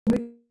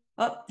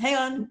Oh, hang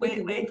on. Wait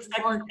a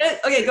second.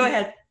 Okay, go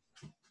ahead.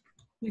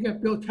 You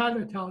can build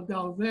Chinatown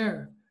down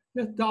there,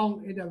 just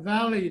down in the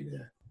valley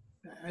there.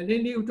 And they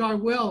knew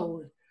darn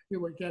well it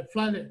would get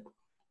flooded.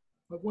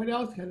 But what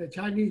else can the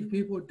Chinese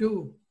people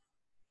do?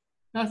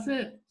 That's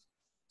it.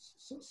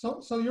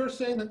 So you're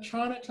saying that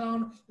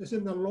Chinatown is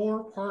in the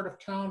lower part of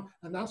town,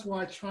 and that's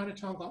why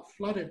Chinatown got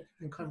flooded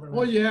in Cumberland?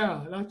 Oh,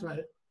 yeah, that's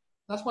right.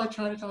 That's why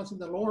Chinatown's in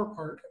the lower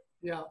part.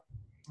 Yeah.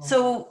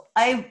 So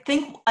I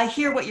think I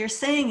hear what you're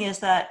saying is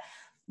that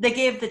they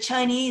gave the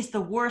Chinese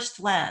the worst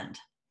land.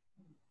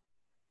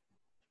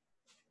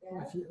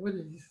 What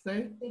did you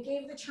say? They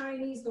gave the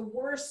Chinese the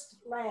worst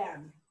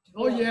land.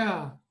 Oh,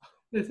 yeah.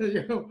 They said,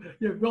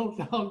 you built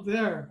down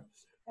there.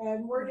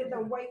 And where did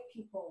the white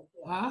people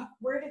live? Huh?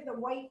 Where did the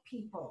white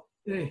people?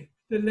 They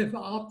live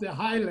up the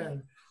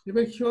highland. You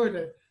make sure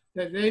that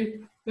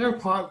their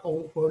part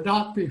will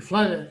not be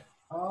flooded.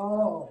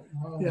 Oh.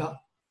 Yeah.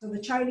 So the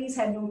Chinese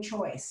had no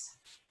choice.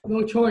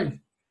 No choice.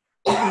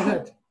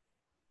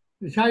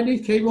 The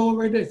Chinese came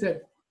over and they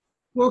said,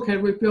 where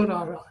can we build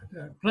our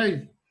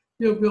place?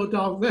 You build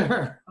down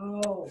there.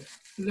 Oh.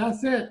 And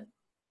that's it.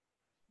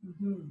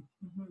 Mm-hmm.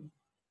 Mm-hmm.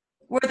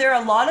 Were there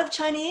a lot of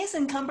Chinese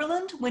in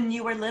Cumberland when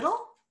you were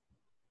little?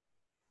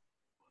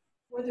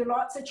 Were there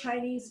lots of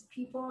Chinese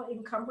people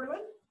in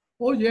Cumberland?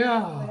 Oh,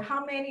 yeah.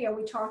 How many are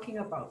we talking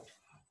about?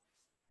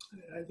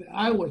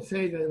 I would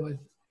say there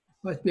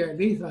must be at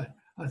least a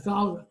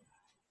 1,000.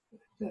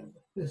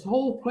 This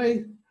whole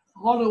place,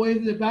 all the way to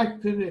the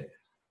back to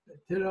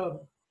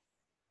the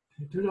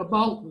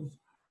mountains,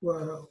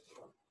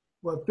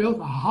 were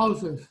built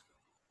houses.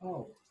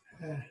 Oh.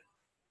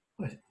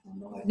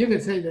 You can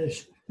say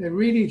they're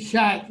really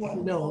shack,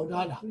 no,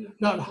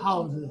 not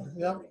houses.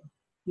 Yeah.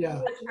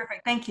 Yeah.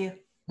 Perfect. Thank you.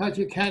 But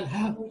you can't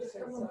have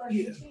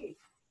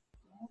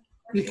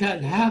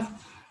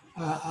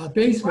a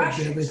basement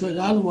there because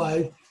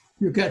otherwise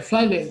you get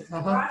flooded.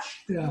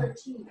 Yeah.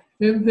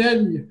 And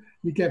then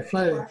you get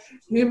flooded.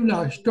 Even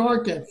our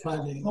store get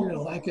flooded. You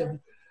know, I can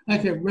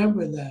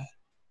remember that.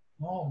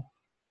 Oh.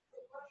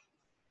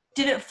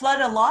 Did it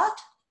flood a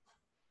lot?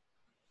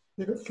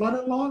 Did it flood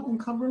a lot in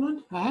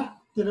Cumberland? Huh?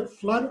 Did it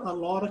flood a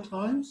lot of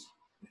times?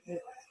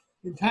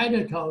 In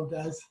Chinatown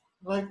does.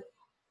 Like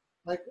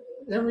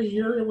every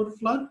year it would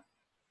flood?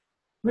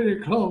 Pretty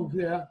close,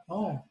 yeah.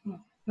 Oh.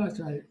 That's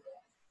right.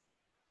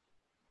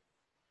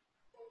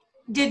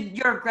 Did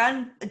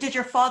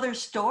your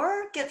father's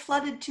store get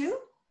flooded too?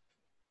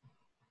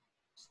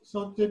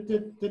 So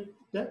did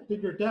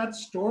your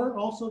dad's store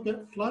also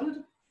get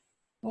flooded?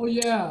 Oh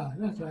yeah,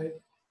 that's right.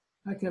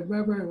 I can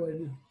remember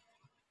when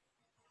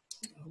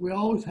we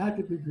always had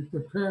to be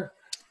prepared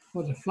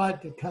for the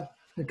flood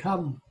to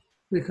come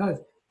because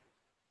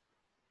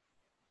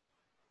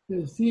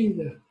you see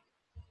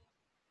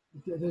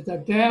there's a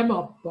dam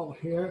up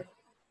here,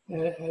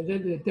 and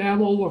then the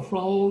dam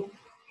overflowed,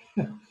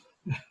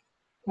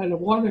 and the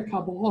water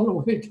come all the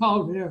way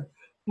down here,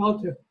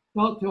 down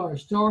to our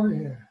store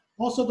here.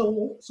 Also,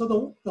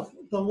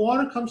 the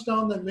water comes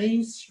down the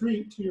main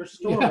street to your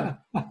store. Yeah,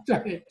 that's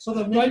right. So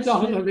the right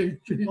down the main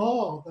street.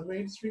 Oh, the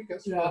main street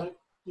gets flooded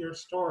to your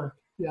store.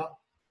 Yeah.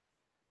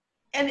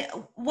 And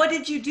what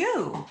did you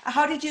do?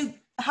 How did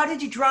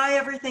you dry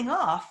everything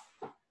off?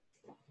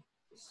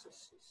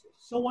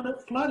 So when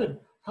it flooded,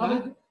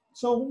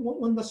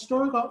 when the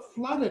store got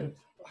flooded,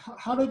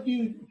 how did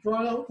you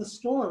dry out the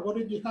store? What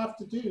did you have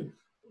to do?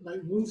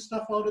 Like move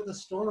stuff out of the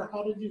store?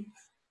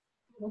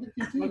 What did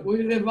you do?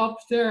 We live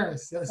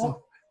upstairs,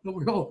 so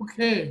we're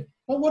okay.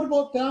 But what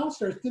about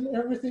downstairs? Didn't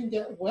everything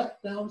get wet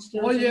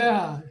downstairs? Oh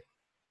yeah.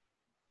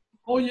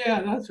 Oh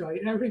yeah, that's right.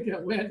 Everything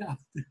get wet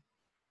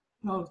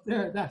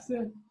downstairs. That's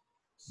it.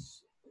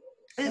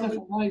 That's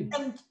right.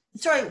 And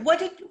sorry, what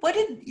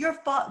did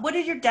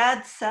your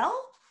dad sell?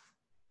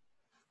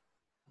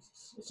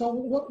 So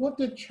what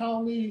did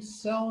Chow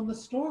sell in the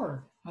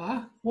store?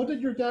 Huh? What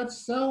did your dad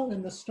sell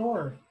in the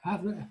store?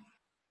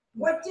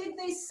 What did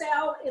they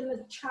sell in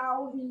the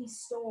Chow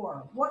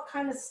store? What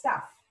kind of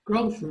stuff?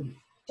 Groceries.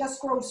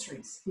 Just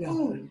groceries. Yeah.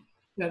 Food.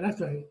 Yeah,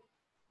 that's right.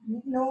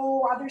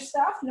 No other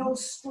stuff? No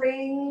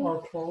string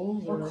Or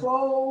clothes? Or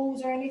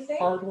clothes or anything?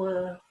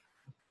 Hardware?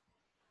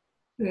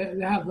 They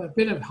have a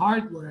bit of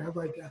hardware,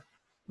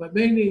 but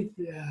mainly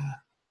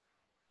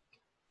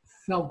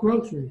sell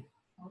groceries.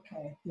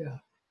 Okay. Yeah.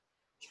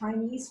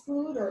 Chinese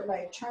food or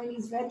like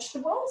Chinese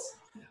vegetables?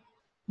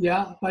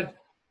 Yeah, but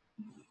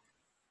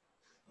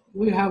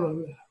we have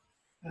a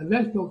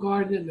vegetable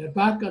garden in the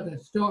back of the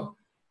store,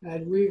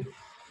 and we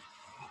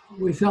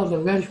sell the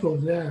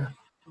vegetables there.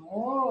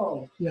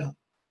 Oh. Yeah.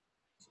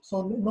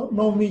 So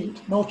no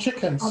meat, no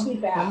chickens. I'll be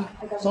back.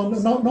 So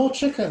no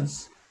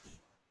chickens.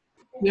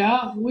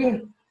 Yeah,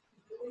 we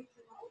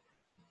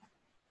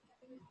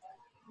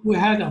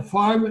had a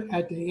farm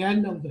at the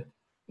end of the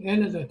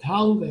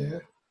town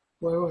there,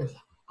 where it was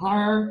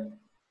higher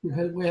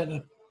because we had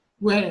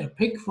a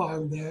pig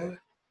farm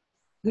there,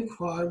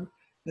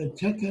 and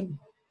chicken.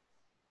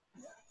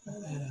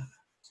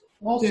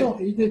 Also,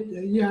 you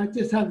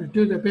just have to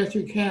do the best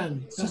you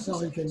can. That's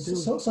all you can do.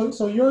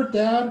 So your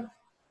dad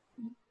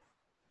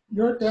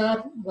your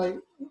dad, like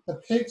the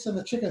pigs and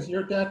the chickens,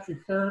 your dad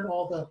prepared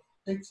all the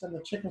pigs and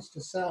the chickens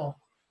to sell.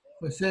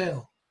 for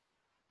sale.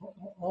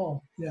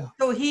 Oh, Yeah.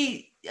 So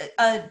he,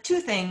 two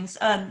things.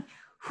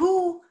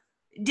 Who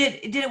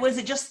did it? Was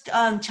it just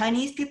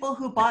Chinese people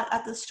who bought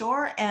at the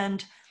store?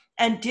 And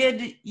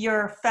did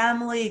your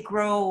family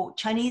grow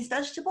Chinese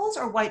vegetables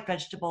or white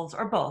vegetables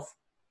or both?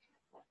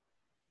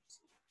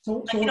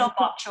 so Like, you know,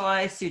 bok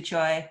choy, su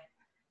choy.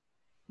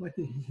 What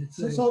did he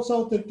so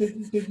say?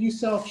 did you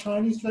sell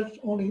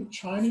only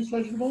Chinese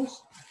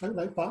vegetables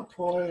like bok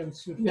choy and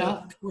su?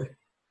 Yeah,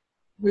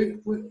 we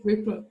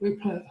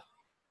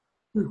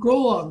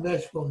grow our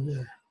vegetables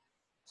there,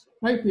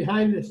 right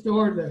behind the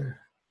store there.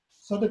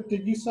 So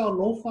did you sell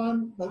lo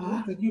fan?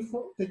 Huh?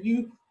 Did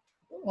you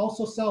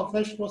also sell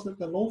vegetables that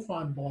the lo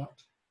fan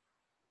bought?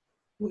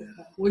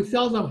 We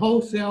sell them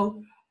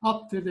wholesale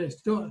up to the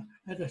store,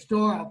 at the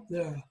store up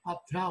there,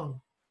 uptown.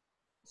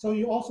 So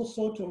you also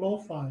sold to lo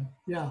fan?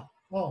 Yeah,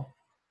 Oh,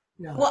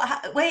 yeah. Well,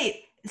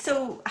 wait.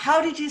 So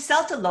how did you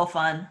sell to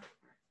Lofan?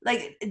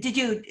 Like, did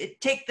you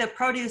take the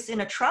produce in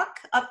a truck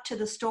up to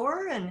the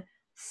store and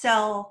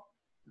sell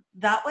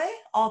that way,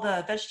 all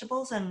the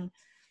vegetables and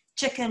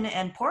chicken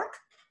and pork?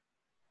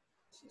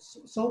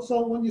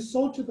 so when you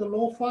sold to the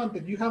lo fan,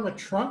 did you have a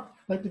truck?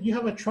 Like, did you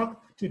have a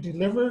truck to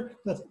deliver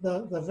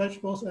the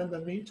vegetables and the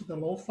meat to the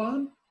lo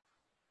fan?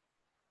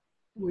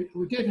 We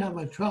did have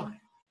a truck.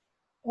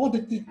 Oh,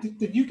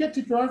 did you get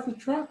to drive the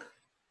truck?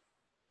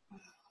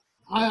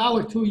 I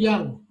was too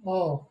young.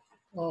 Oh,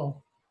 oh.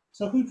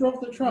 So who drove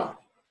the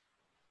truck?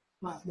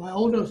 My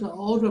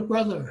older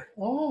brother.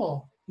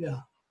 Oh,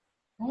 Yeah.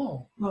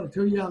 oh, I was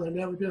too young. I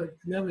never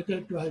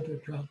did drive the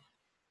truck.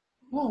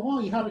 oh,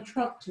 well, you had a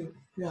truck to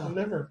Yeah,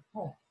 deliver.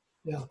 Oh,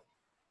 yeah.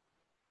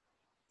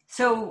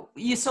 So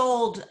you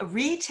sold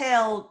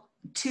retail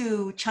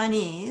to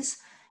Chinese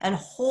and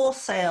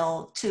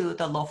wholesale to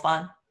the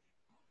Lofan.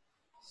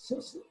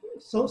 so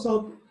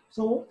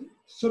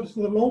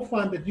the lo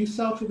fan, did you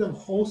sell to them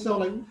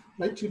wholesale,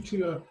 like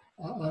to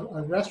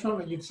a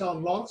restaurant, and you'd sell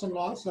lots and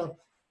lots of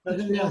Yeah,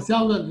 vegetables?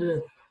 sell them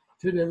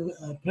to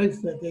the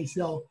place that they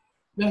sell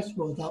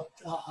vegetables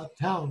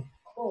uptown.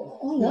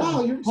 Oh, Yeah.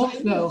 wow!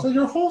 Wholesale. So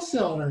you're a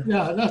wholesaler.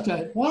 Yeah, that's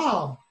right.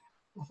 Wow,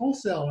 a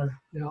wholesaler.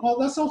 Yeah. Oh,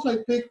 that sounds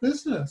like big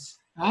business.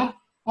 Huh?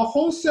 A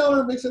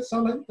wholesaler makes it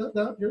sound like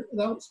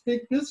that's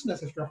big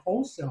business if you're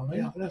wholesaling.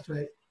 Yeah, that's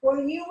right. Well,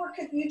 you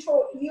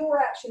were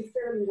actually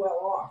fairly well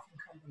off in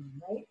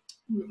Cumberland, right?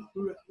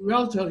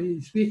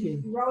 Relatively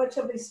speaking.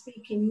 Relatively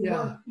speaking,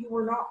 Yeah. you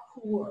were not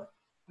poor.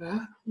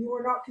 Huh? You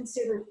were not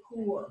considered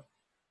poor.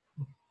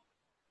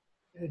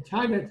 In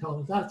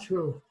Chinatown, that's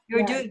true. You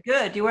were doing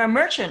good. You were a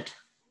merchant.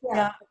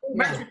 Yeah.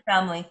 Merchant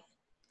family.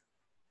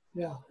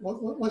 Yeah.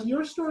 Was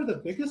your store the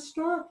biggest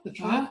store?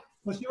 Huh?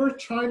 Was your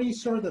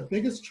Chinese store the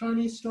biggest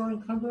Chinese store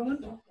in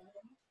Cumberland?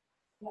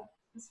 Yeah,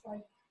 that's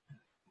right.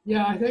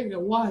 Yeah, I think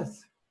it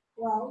was.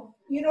 Well,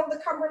 you know the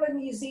Cumberland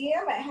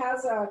Museum,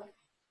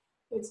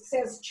 it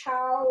says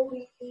Chow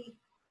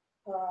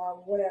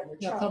whatever.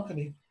 Yeah,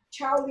 company.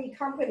 Chow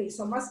Company,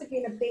 so it must have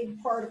been a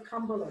big part of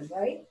Cumberland,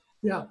 right?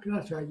 Yeah,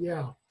 that's right.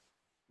 Yeah.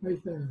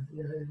 Right there.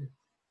 Yeah.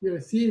 You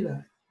see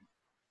that.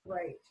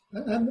 Right.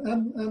 And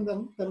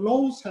the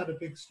Lowe's had a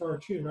big store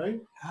too, right?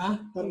 Huh?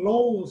 The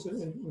Lowe's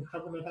in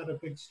Cumberland had a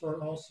big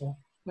store also.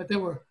 But they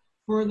were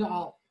further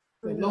out.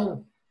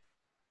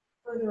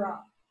 Further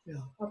up. Yeah.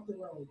 Up the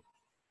road.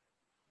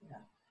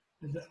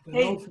 The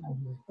Hey, Lowe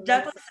family.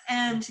 Douglas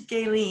and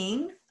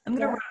Gayleen, I'm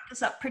going to wrap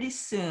this up pretty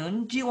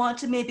soon. Do you want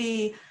to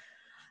maybe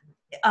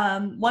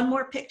one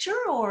more picture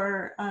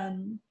or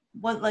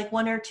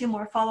one or two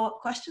more follow-up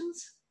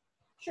questions?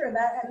 Sure, and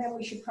then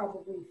we should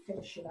probably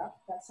finish it up.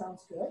 That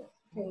sounds good.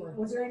 Okay.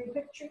 Was there any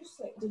pictures?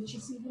 Did she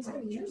see these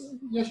pictures?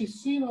 Yeah, she's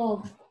seen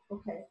all.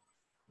 Okay.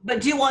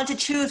 But do you want to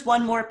choose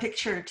one more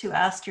picture to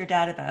ask your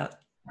dad about?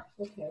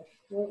 Okay.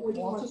 What do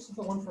you want? Just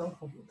the one for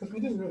Uncle, because we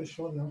didn't really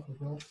show the Uncle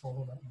Bill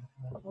photo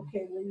that much.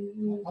 Okay. Well,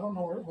 you I don't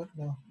know where it went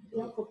now.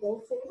 the Uncle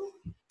Bill photo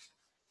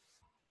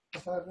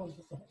If I had one,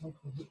 just Uncle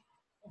Bill.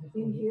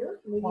 in here?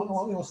 Maybe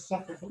Well, it was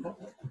separate. No,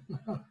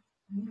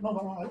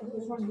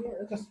 there's one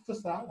here.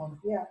 just that one.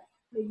 Yeah,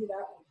 maybe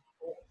that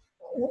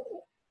one.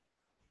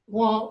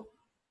 Well,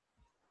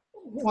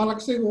 like I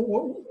say,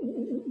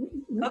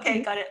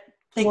 Okay, got it.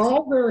 we're Thanks.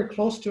 all very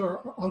close to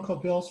our Uncle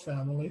Bill's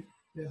family.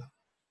 Yeah.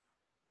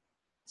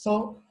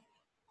 So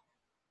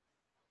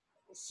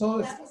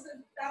if,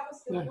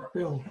 That's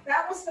Bill.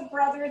 That was the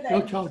brother Bill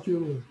that, Chow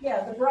Jr.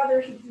 yeah, the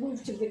brother he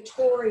moved to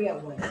Victoria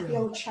with, Yeah.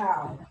 Bill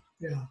Chow.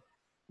 Yeah.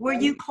 Were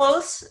you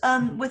close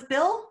with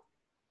Bill?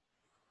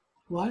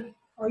 What?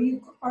 Were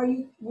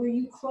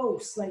you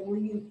close? Like, were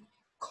you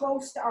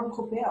close to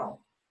Uncle Bill?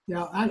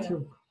 Yeah,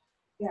 actually,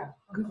 Yeah.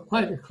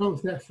 quite a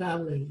close that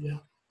family. Yeah.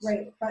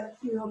 Right, but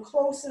you're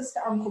closest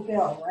to Uncle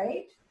Bill,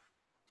 right?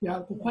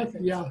 Yeah, quite,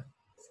 yeah.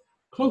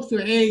 Close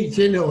to age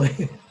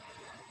anyway.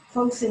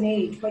 Close in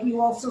age, but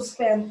you also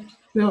spent,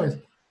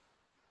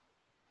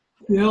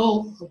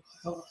 Bill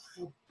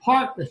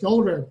Park is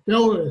older.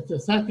 Bill is the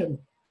second,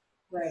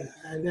 right.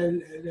 and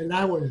then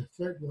I was the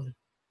third one.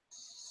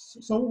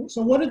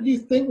 So what did you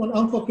think when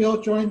Uncle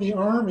Bill joined the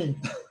army?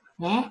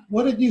 Huh?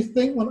 What did you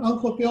think when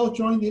Uncle Bill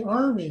joined the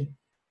army?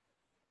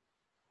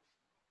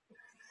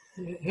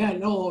 He had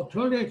no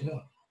alternative.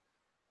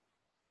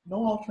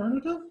 No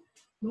alternative?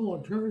 No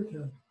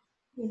alternative.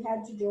 He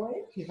had to join?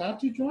 He had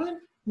to join?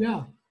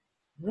 Yeah.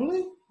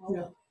 Really?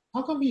 Yeah.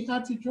 How come he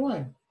had to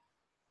join?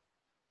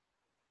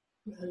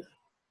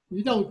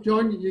 You don't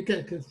join, you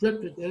get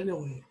conscripted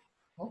anyway.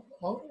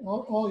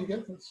 Oh, you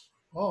get this.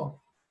 Oh,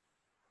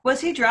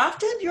 Was he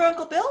drafted, your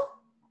Uncle Bill?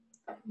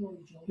 No,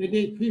 he joined. They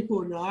need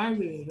people in the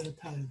army at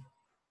that time.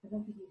 I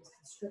don't think he was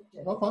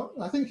conscripted. but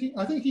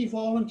I think he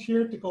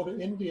volunteered to go to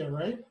India,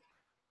 right?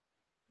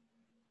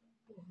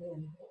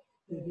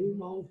 Did he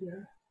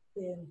volunteer?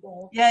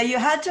 Yeah, you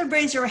had to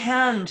raise your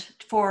hand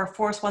for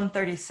Force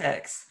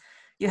 136.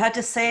 You had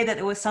to say that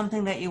it was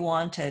something that you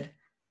wanted.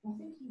 I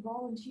think he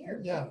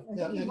volunteered. Yeah, I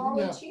yeah, think he yeah,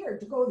 volunteered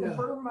to go to Yeah.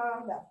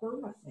 Burma, that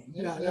Burma thing.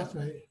 Yeah, that's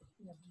right.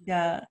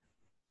 Yeah.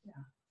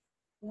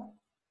 Well,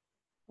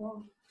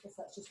 I guess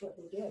that's just what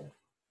they did.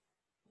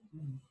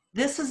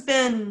 This has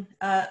been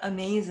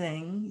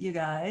amazing, you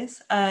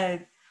guys.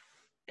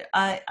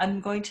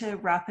 I'm going to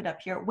wrap it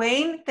up here.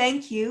 Wayne,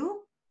 thank you.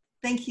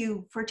 Thank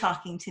you for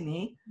talking to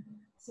me.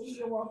 So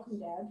you're welcome,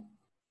 Dad.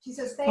 She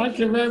says, Thank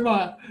you very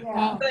much.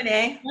 Yeah. Good,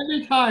 eh?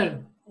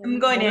 Anytime. I'm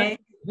going, eh?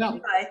 Yeah,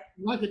 Bye.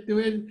 like to do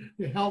it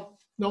to help,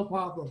 no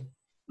problem.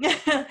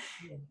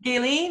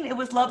 Gayleen, it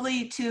was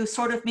lovely to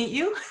sort of meet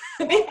you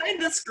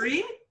behind the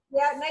screen.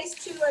 Yeah, nice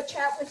to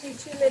chat with you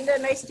too, Linda.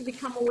 Nice to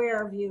become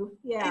aware of you.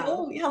 Yeah.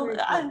 Oh, you know, Very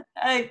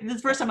good. this is the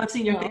first time I've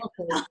seen your Yeah, face.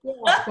 okay.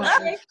 Yeah,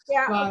 Bye.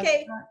 yeah, Bye.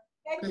 okay.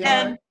 Thank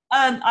you.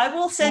 And I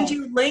will send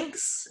you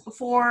links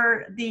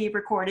for the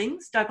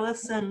recordings,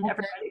 Douglas and Okay.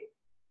 everybody.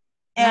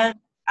 Yeah. And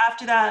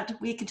after that,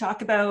 we can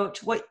talk about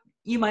what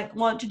you might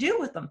want to do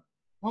with them.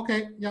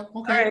 Okay. Yeah.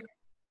 All Okay. right.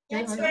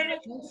 Thanks very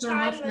much for Thanks your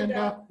very time, much,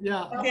 Linda.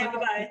 Linda. Yeah, Okay,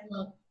 bye-bye.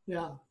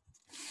 yeah.